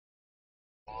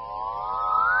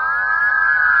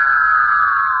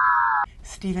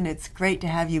Stephen, it's great to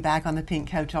have you back on the Pink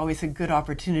Couch. Always a good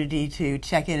opportunity to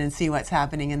check in and see what's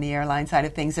happening in the airline side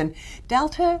of things. And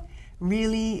Delta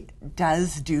really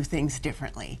does do things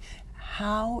differently.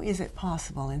 How is it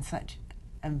possible in such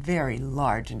a very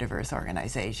large and diverse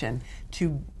organization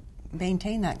to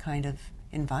maintain that kind of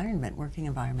environment, working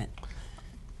environment?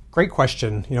 Great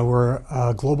question. You know, we're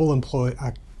a global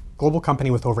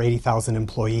company with over 80,000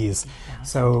 employees. 80,000.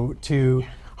 So to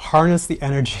harness the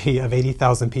energy of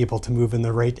 80,000 people to move in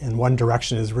the right in one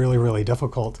direction is really, really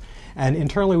difficult. And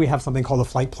internally we have something called a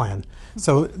flight plan.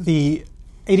 So the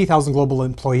 80,000 global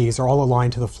employees are all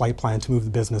aligned to the flight plan to move the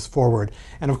business forward.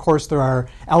 And of course there are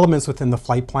elements within the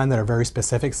flight plan that are very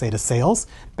specific, say to sales,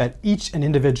 but each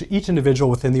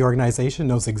individual within the organization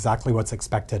knows exactly what's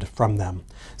expected from them.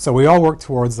 So we all work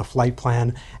towards the flight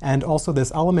plan, and also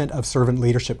this element of servant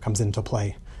leadership comes into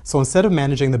play. So instead of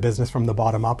managing the business from the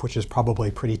bottom up, which is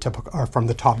probably pretty typical, or from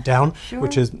the top down, Sure.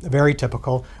 which is very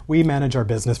typical, we manage our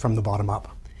business from the bottom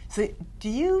up. So do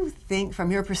you think, from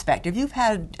your perspective, you've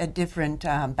had different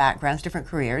backgrounds, different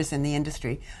careers in the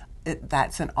industry,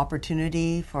 that's an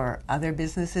opportunity for other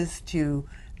businesses to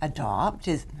adopt?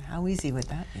 How easy would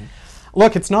that be?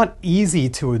 Look, it's not easy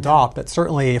to adopt, but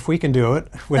certainly if we can do it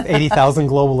with 80,000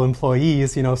 global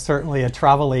employees, you know, certainly a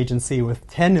travel agency with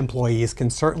 10 employees can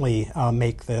certainly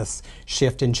make this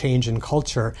shift and change in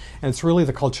culture. And it's really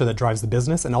the culture that drives the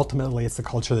business, and ultimately it's the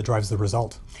culture that drives the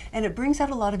result. And it brings out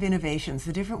a lot of innovations,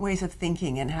 the different ways of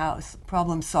thinking and how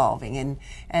problem solving,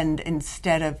 and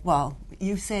instead of, well,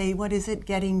 you say, what is it,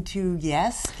 getting to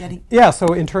yes? Yeah, so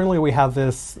internally we have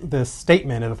this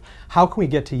statement of how can we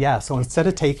get to yes? So instead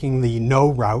of taking the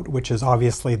no route, which is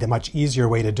obviously the much easier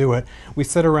way to do it, we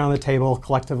sit around the table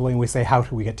collectively and we say, how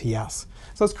do we get to yes?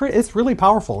 So it's really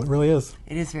powerful. It really is.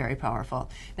 It is very powerful.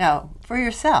 Now, for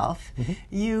yourself,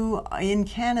 you in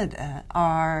Canada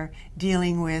are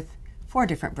dealing with 4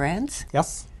 different brands.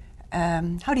 Yes.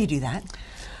 How do you do that?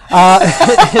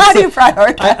 How do you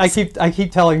prioritize? I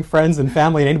keep telling friends and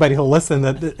family and anybody who'll listen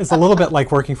that it's a little bit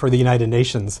like working for the United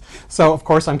Nations. So of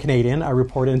course I'm Canadian. I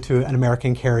report into an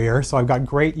American carrier, so I've got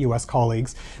great US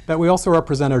colleagues, but we also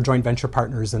represent our joint venture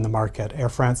partners in the market, Air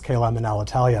France, KLM, and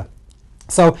Alitalia.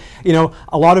 So, you know,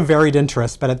 a lot of varied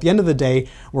interests, but at the end of the day,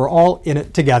 we're all in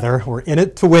it together. We're in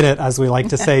it to win it, as we like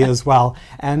to say as well.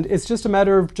 And it's just a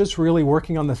matter of just really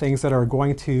working on the things that are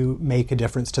going to make a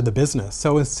difference to the business.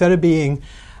 So instead of being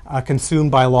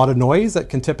consumed by a lot of noise that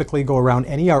can typically go around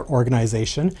any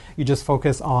organization, you just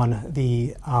focus on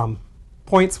the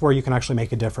points where you can actually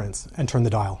make a difference and turn the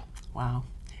dial. Wow.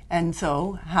 And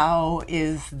so how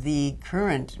is the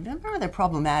current, rather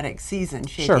problematic season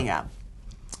shaping up?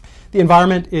 The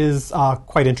environment is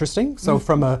quite interesting. So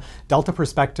from a Delta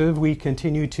perspective, we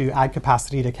continue to add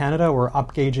capacity to Canada. We're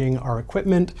upgauging our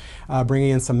equipment,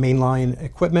 bringing in some mainline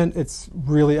equipment. It's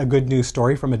really a good news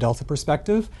story from a Delta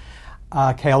perspective.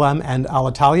 KLM and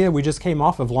Alitalia, we just came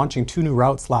off of launching 2 new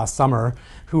routes last summer,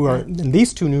 and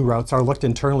these 2 new routes are looked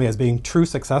internally as being true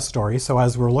success stories. So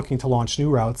as we're looking to launch new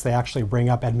routes, they actually bring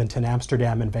up Edmonton,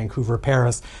 Amsterdam, and Vancouver,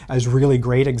 Paris as really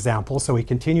great examples. So we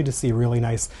continue to see really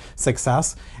nice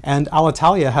success. And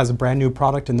Alitalia has a brand new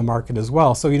product in the market as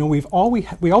well. So, you know, we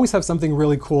always have something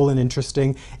really cool and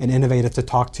interesting and innovative to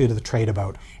talk to the trade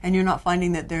about. And you're not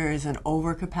finding that there is an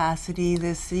overcapacity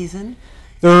this season?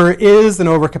 There is an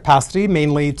overcapacity,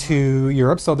 mainly to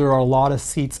Europe, so there are a lot of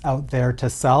seats out there to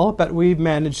sell, but we've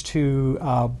managed to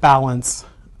balance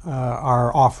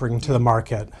our offering to the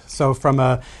market. So from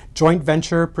a joint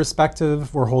venture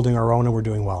perspective, we're holding our own and we're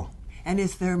doing well. And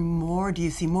is there more, do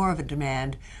you see more of a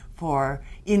demand for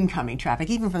incoming traffic,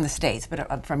 even from the States,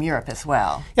 but from Europe as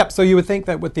well? Yep, so you would think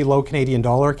that with the low Canadian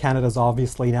dollar, Canada's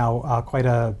obviously now quite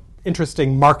a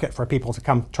interesting market for people to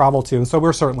come travel to, and so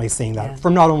we're certainly seeing that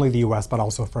from not only the US but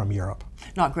also from Europe.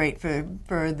 Not great for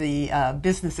the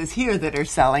businesses here that are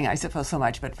selling, I suppose, so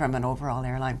much, but from an overall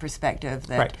airline perspective,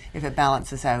 that if it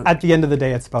balances out. At the end of the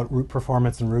day, it's about route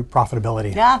performance and route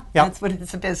profitability. Yeah, that's what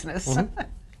it's a business.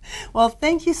 Well,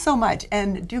 thank you so much,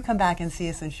 and do come back and see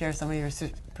us and share some of your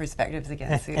perspectives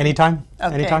again soon. Anytime.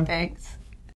 Okay, Anytime. Thanks.